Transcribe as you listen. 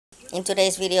In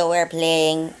today's video, we're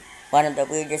playing one of the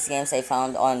weirdest games I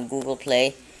found on Google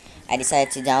Play. I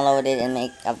decided to download it and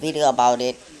make a video about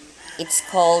it. It's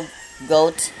called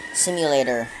Goat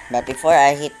Simulator. But before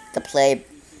I hit the play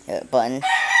button,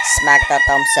 smack that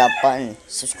thumbs up button,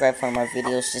 subscribe for more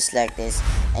videos just like this,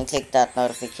 and click that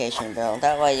notification bell.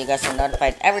 That way you guys are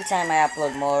notified every time I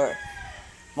upload more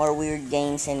weird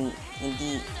games and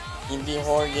indie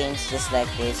horror games just like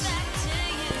this.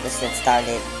 Let's get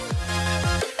started.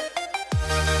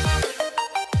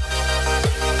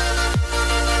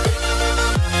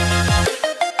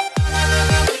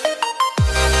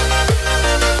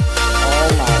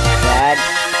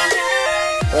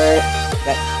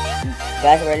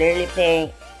 Guys, we're literally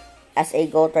playing as a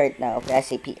goat right now. Okay,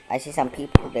 I see some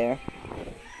people there.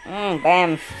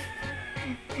 Bam!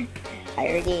 I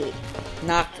already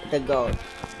knocked the goat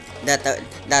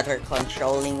that we're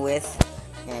controlling with.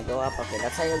 Can I go up? Okay,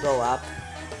 that's how you go up.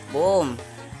 Boom!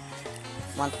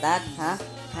 Want that? Huh?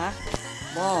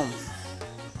 Boom!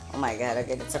 Oh my god,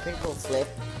 okay, that's a pretty cool flip.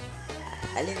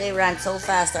 I literally ran so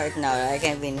fast right now that I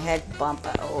can't even head bump.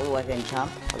 Oh, I can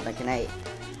jump. Hold on, can I?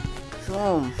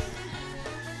 Boom!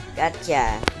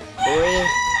 Gotcha, boy.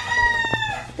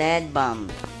 Dead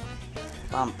bump.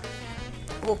 Boop.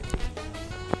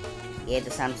 Yeah,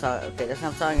 that's what I'm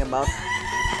talking about.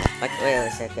 But wait a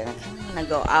second. I'm gonna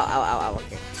go. Ow.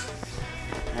 Okay.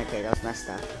 Okay, that was messed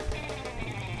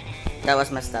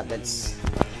up. Let's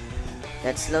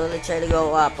slowly try to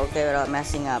go up. Okay, without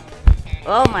messing up.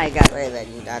 Oh my god! Wait, I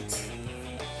did that.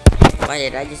 Why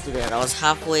did I just do that? I was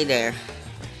halfway there.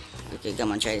 Okay,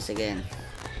 come on, try this again.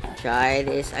 Try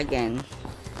this again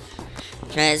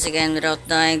without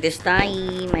dying this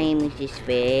time. My name is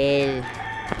Phil.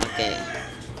 Okay.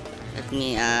 Let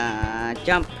me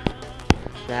jump.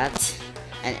 That.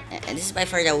 And this is by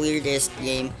far the weirdest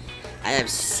game I have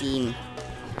seen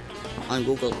on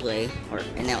Google Play.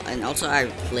 And also I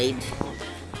played.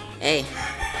 Hey,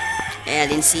 I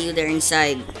didn't see you there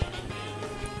inside.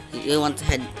 You want the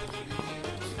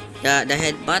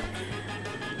headbutt?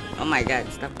 Oh my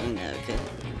god, stop doing that, okay.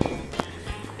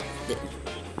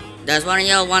 Does one of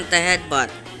y'all want the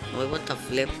headbutt? Wait, what the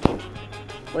flip?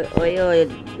 Wait, do you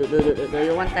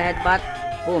want the headbutt?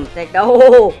 Boom, take the—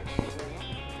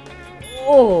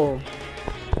 Oh!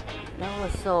 That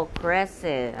was so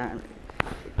crazy.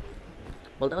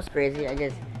 Well, that was crazy. I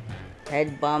just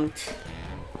head bumped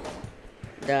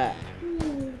the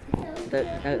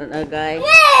guy.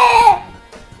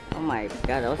 Oh my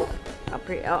god, that was a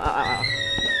pretty—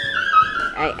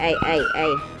 Hey.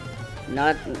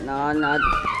 Not.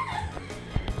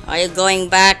 Are you going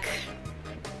back?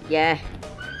 Yeah.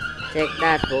 Take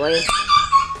that, boy.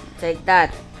 Take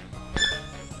that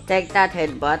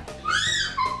headbutt.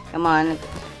 Come on.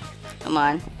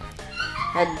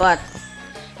 Headbutt.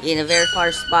 In a very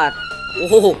far spot.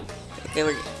 Oh.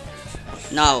 Okay,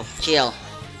 no, chill.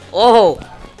 Oh.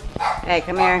 Hey,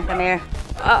 come here.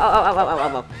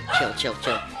 Oh. Chill.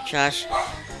 Shush.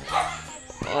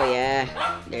 Oh yeah,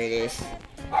 there it is.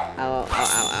 Ow.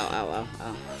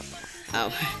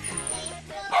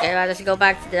 Okay, let's go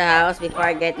back to the house before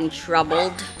I get in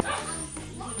trouble.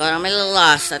 But I'm a little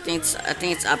lost. I think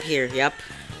it's up here. Yep.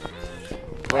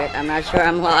 Wait, I'm not sure.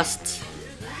 I'm lost.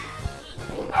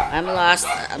 I'm lost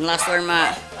where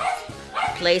my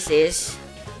place is.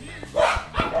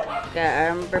 Okay, I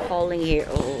remember falling here.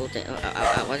 What did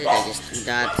I just do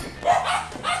that?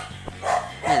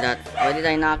 Why did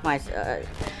I knock my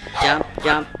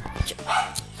jump?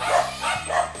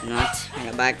 Not. I'm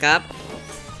gonna back up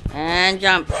and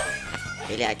jump.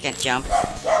 Really, I can't jump. Oh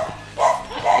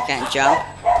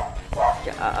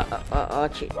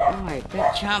my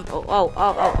god, jump!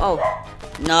 Oh!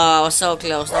 No, I was so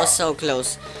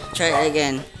close. Try it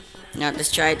again. Now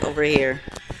let's try it over here.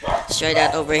 Let's try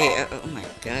that over here. Oh my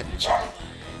god!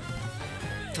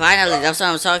 Finally, that's what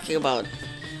I'm talking about.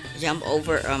 Jump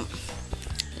over.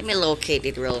 Let me locate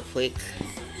it real quick.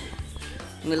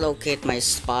 Let me locate my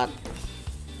spot.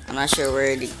 I'm not sure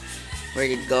where did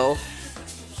it go.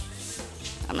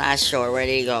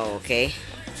 Okay.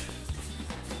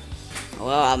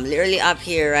 Well, I'm literally up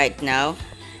here right now.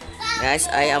 Guys,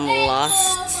 I am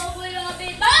lost.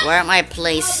 Where my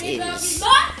place is.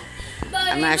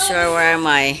 I'm not sure where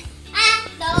my...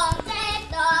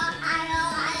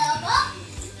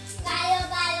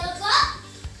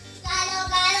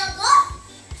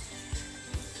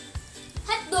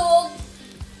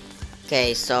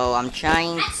 Okay, so I'm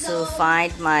trying to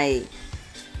find my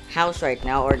house right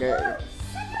now, or the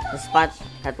spot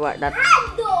that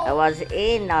I was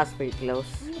in. That was pretty close.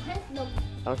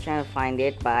 I was trying to find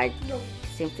it, but I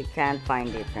simply can't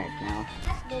find it right now.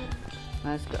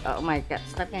 Let's go. Oh my god,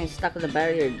 stop getting stuck with the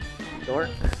barrier. dork.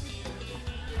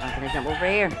 Can I jump over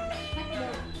here?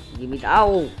 Give me the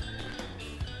ow.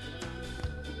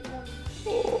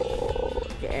 Oh,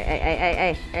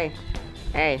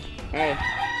 hey.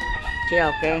 Chill,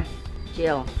 okay?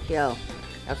 Chill.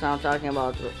 That's what I'm talking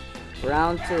about.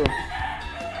 Round 2.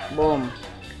 Boom.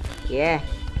 Yeah.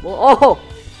 Oh!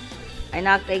 I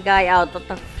knocked a guy out. What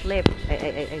the flip?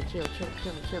 Hey, chill,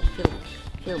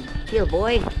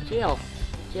 boy. Chill.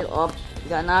 Oh, you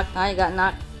got knocked, huh? You got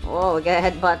knocked. Oh, we got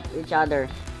headbutt each other.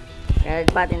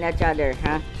 Headbutt in each other,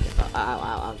 huh?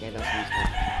 Ow. Okay,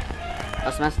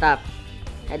 that's messed up.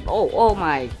 Oh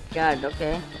my god,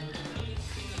 okay.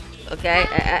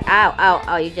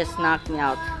 Ow, you just knocked me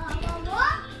out.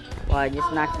 Wow, you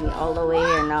just knocked me all the way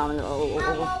here now.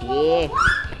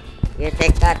 Yeah,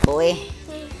 take that, boy.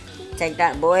 Take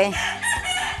that, boy.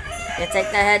 Yeah, take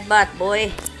that headbutt,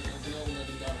 boy.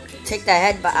 Take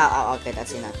that headbutt. Ow, okay,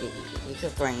 that's enough. You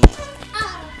keep throwing me.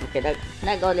 Okay, that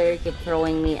guy literally keep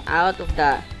throwing me out of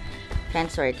the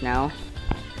fence right now.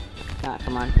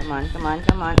 Come on.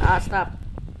 Stop.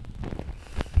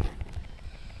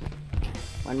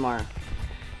 One more.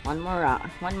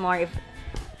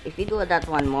 If you do that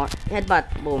one more,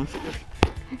 headbutt, boom.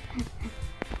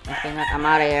 Okay, I'm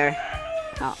out of here.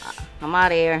 I'm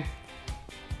out of here.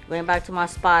 Going back to my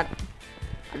spot.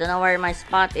 I don't know where my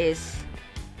spot is.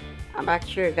 I'm not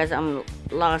sure because I'm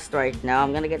lost right now.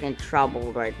 I'm gonna get in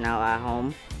trouble right now at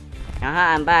home.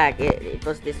 I'm back. It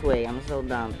was this way. I'm so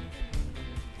dumb.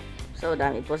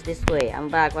 It was this way. I'm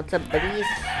back. What's up, buddies?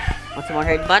 Want some more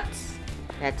headbutts?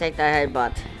 Yeah, take that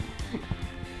headbutt.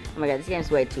 Oh my god, this game's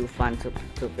way too fun to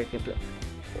freaking play.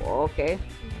 Okay,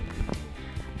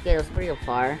 that was pretty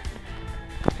far.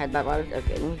 Headbutt.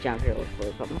 Okay, let me jump here real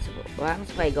quick. What happens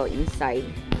if I go inside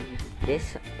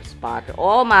this spot?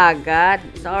 Oh my god,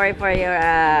 sorry for your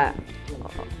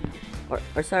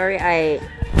or sorry, I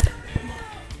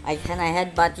kinda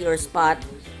headbutt your spot.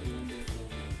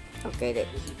 Okay,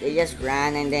 they just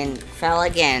ran and then fell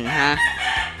again, huh?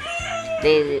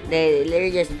 They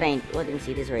literally just faint. Oh, didn't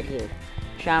see this right here.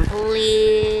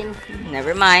 Trampoline.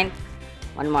 Never mind.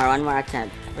 One more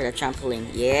attempt for the trampoline.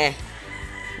 Yeah.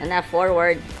 And not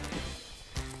forward.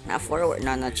 No,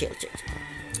 chill.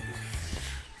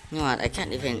 You know what?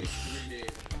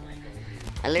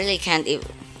 I literally can't even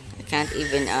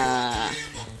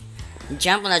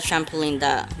jump on a trampoline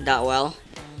that well.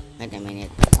 Wait a minute.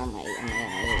 Oh,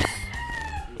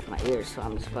 my ears. So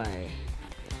I'm spy.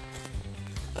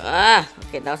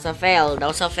 Okay, that was a fail.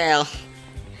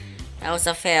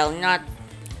 Not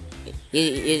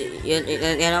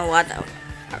you know what?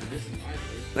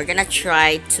 We're gonna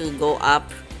try to go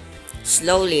up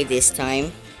slowly this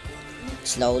time.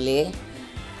 Slowly.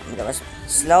 Okay,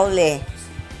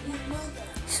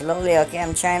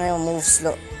 I'm trying to move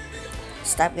slow.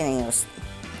 Stop getting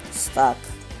stuck,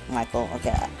 Michael.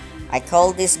 Okay, I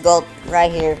call this goat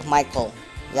right here Michael.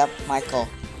 Yep, Michael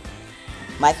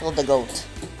the goat.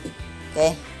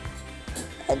 Okay,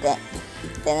 and then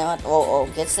what? Oh,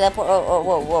 gets teleport.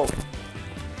 Whoa.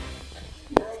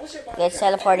 It's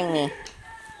teleporting me.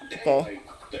 Okay.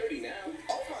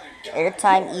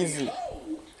 Airtime easy.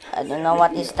 I don't know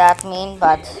what does that mean,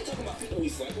 but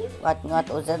what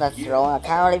was it? That's wrong. I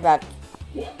can't really back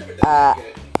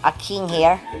a king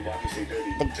here.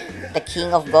 The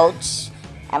king of goats.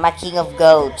 I'm a king of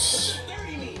goats.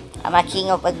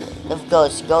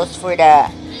 Goes for the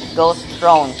ghost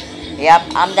throne. Yep,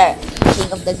 I'm the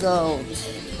king of the goats.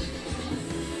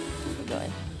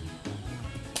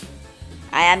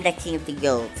 I am the king of the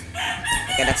goat.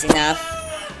 Okay, that's enough.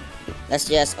 Let's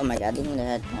just. Oh my god, I didn't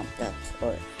headbutt that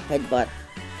or headbutt.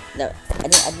 I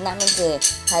did not mean to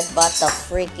headbutt the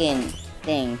freaking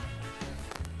thing.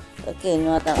 Okay, you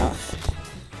know what?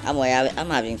 I'm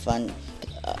having fun.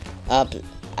 I'm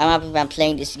having fun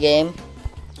playing this game.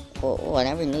 Oh, I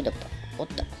never knew the. What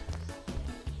the?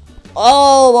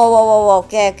 Oh, whoa.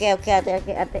 Okay. I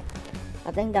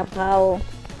think the cow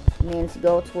means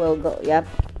goats will go. Yep.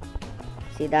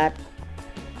 See that? I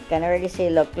can already see.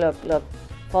 Look.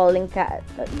 Falling cat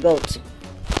goats.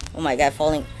 Oh my god,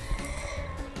 falling.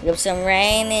 We have some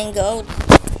raining goats.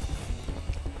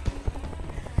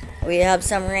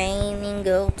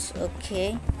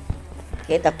 Okay.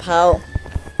 Okay, the pow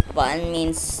button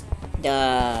means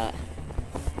the.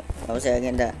 What was it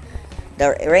again?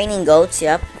 The raining goats.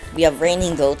 Yep, we have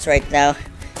raining goats right now.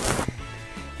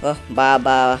 Oh,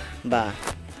 ba.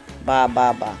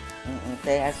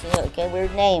 Okay, I see. Okay,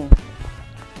 weird name,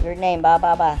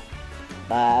 ba.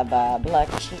 Black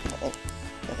sheep.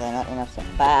 Okay, not enough.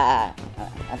 I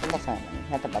think that's not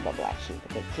the black sheep.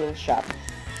 Okay, kill shot.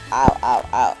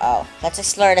 Ow. Let's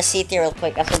explore the city real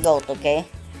quick as a goat, okay?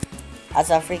 As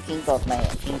a freaking goat, my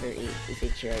finger is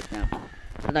itchy right now.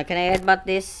 Hold on, can I headbutt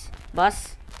this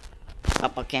bus?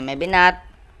 Oh, okay, maybe not.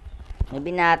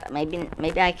 Maybe not.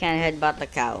 Maybe I can headbutt the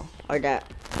cow. Or the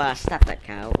bus, not the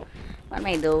cow. What am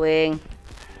I doing?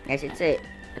 Guys, it's it.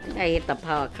 I think I hit the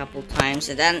pile a couple times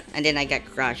and then I got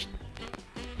crushed.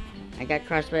 I got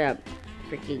crushed by a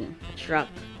freaking truck.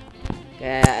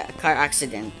 A car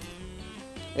accident.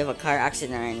 We have a car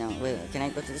accident right now. Wait, can I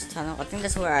go to this tunnel? I think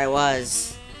that's where I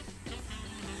was.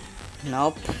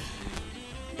 Nope.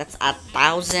 That's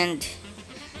 1,000.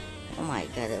 Oh my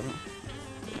god.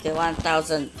 Okay,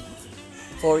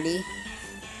 1,040.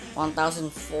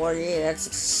 1,040. That's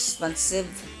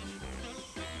expensive.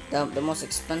 The most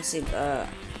expensive.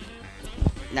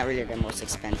 Not really the most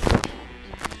expensive.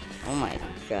 Oh my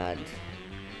god.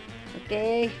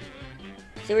 Okay.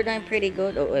 So we're doing pretty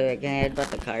good. Oh wait, can I headbutt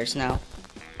the cars now?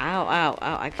 Ow, ow,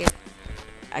 ow. I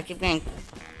keep getting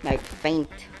like faint.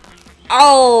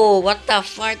 Oh, what the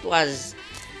fart was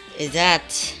is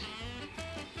that?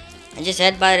 I just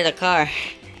headbutted the car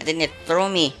and then it threw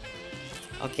me.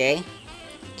 Okay.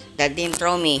 That didn't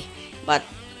throw me. But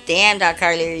damn, that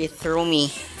car literally threw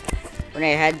me when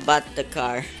I headbutt the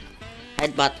car.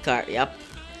 Headbutt car, yep.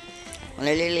 When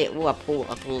I literally, ooh, a pull.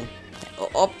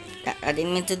 Oh, I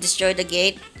didn't mean to destroy the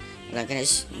gate. I'm gonna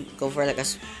just go for like a.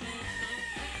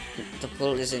 The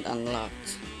pool isn't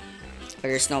unlocked. But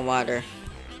there's no water.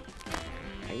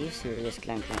 Are you serious,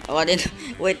 climb? Oh, I didn't.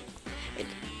 Wait.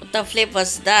 What the flip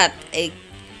was that? A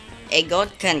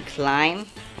goat can climb?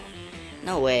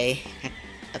 No way.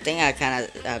 I think I kind of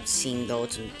have seen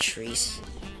goats in trees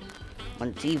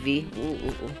on TV.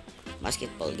 Ooh.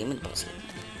 Basketball. Give me the basket.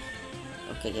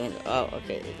 Okay, give me the. Oh,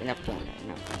 okay. Enough doing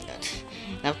that.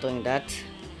 Enough doing that.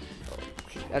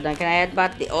 Okay. Then can I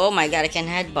headbutt the? Oh my god, I can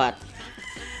headbutt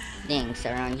things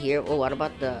around here. Oh, what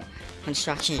about the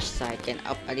construction site?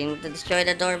 I didn't want to destroy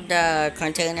the door of the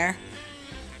container.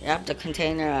 Yep, the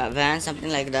container van, something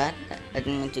like that. I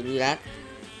didn't want to do that.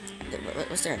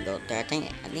 Was there a goat there? I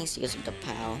think it's because of the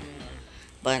pile.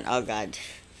 But oh god.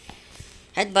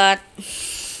 Headbutt.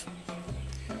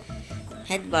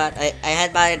 Headbutt. I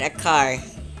headbutted a car.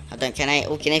 Hold on, can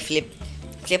I flip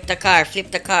the car?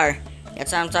 Flip the car.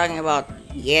 That's what I'm talking about.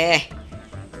 Yeah.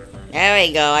 There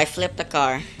we go. I flipped the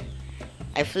car.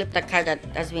 I flipped the car that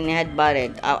has been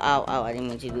headbutted. Ow. I didn't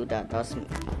mean to do that. That was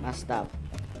messed up.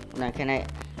 Now can I?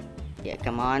 Yeah,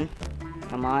 come on.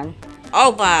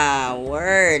 Oh my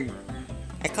word!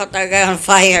 I caught that guy on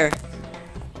fire.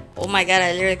 Oh my god!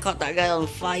 I literally caught that guy on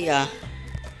fire.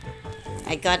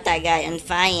 I got that guy on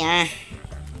fire.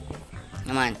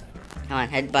 Come on,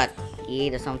 headbutt. Yeah,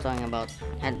 that's what I'm talking about.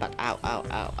 Headbutt.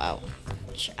 Ow.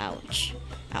 Ouch.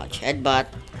 Headbutt.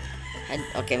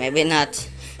 Okay, maybe not.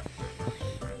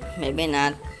 Maybe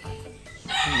not.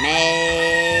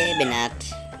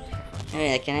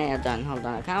 Can I hold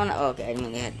on. Okay, I didn't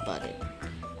really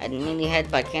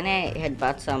headbutt it. Can I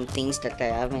headbutt some things that I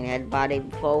haven't headbutted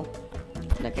before?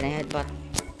 Can I headbutt?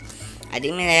 I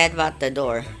didn't mean to headbutt the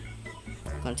door.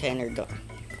 Container door.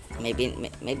 Maybe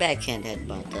I can't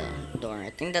headbutt the door.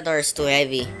 I think the door is too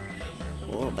heavy.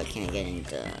 Oh, but can I get in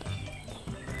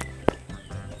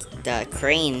the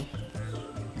crane?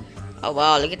 Oh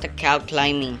wow, look at the cow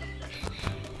climbing.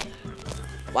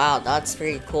 Wow, that's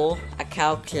pretty cool. A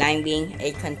cow climbing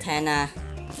a container.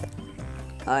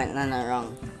 Oh no,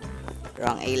 wrong.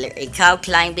 A cow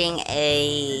climbing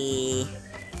a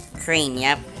crane.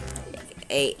 Yep.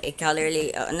 A cow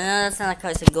literally. No, that's not a cow.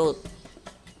 It's a goat.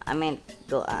 I meant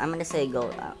goat. I'm gonna say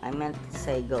goat. I meant to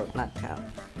say goat, not cow.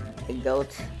 A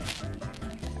goat.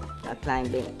 A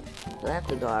climbing. Do I have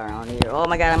to go around here? Oh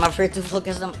my god, I'm afraid to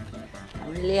focus. I'm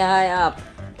really high up.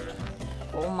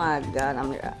 Oh my god,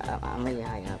 I'm really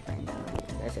high up right now.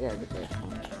 Guys, I gotta be careful.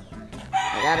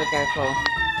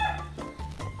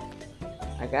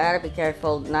 I gotta be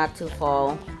careful not to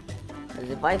fall. Because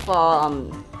if I fall,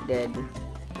 I'm dead.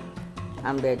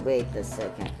 Wait a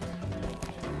second.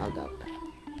 Hold up.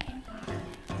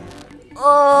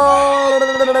 Oh!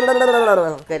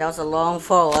 Okay, that was a long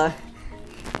fall.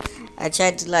 I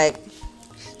tried to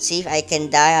see if I can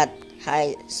die at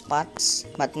high spots,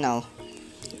 but no.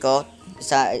 Goat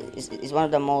is one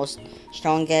of the most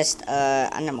strongest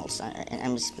animals.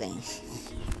 I'm just playing.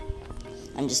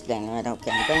 Right?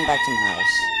 Okay, I'm going back to my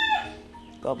house.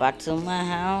 Go back to my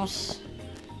house.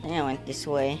 I went this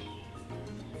way.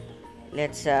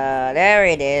 Let's there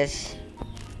it is.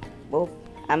 Boop.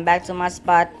 I'm back to my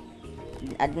spot.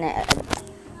 I did not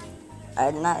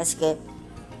escape.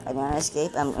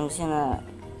 I'm just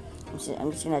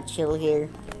gonna chill here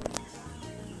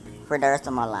for the rest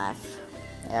of my life.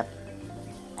 Yep.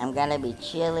 I'm gonna be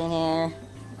chilling here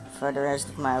for the rest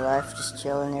of my life. Just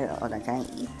chilling here. Oh, can I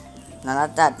eat? No,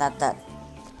 not that, not that.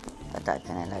 Not that.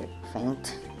 Can I like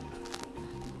faint?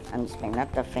 I'm just playing. Not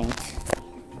the faint.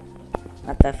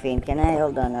 Not the faint. Can I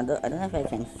hold on? I don't know if I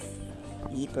can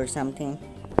eat or something.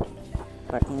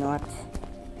 But you know what?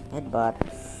 Headbutt.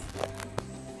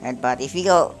 Headbutt.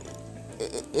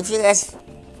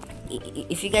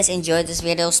 If you guys enjoyed this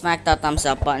video, smack that thumbs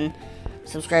up button.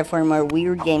 Subscribe for more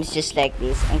weird games just like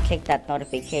this, and click that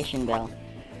notification bell.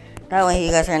 That way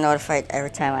you guys are notified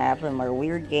every time I upload more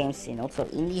weird games and also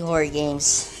indie horror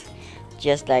games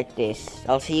just like this.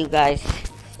 I'll see you guys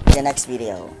in the next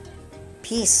video.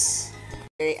 Peace.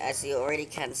 As you already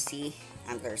can see,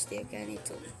 I'm thirsty. Okay, I need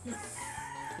to.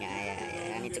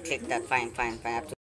 Yeah. I need to click that. Fine. I have to.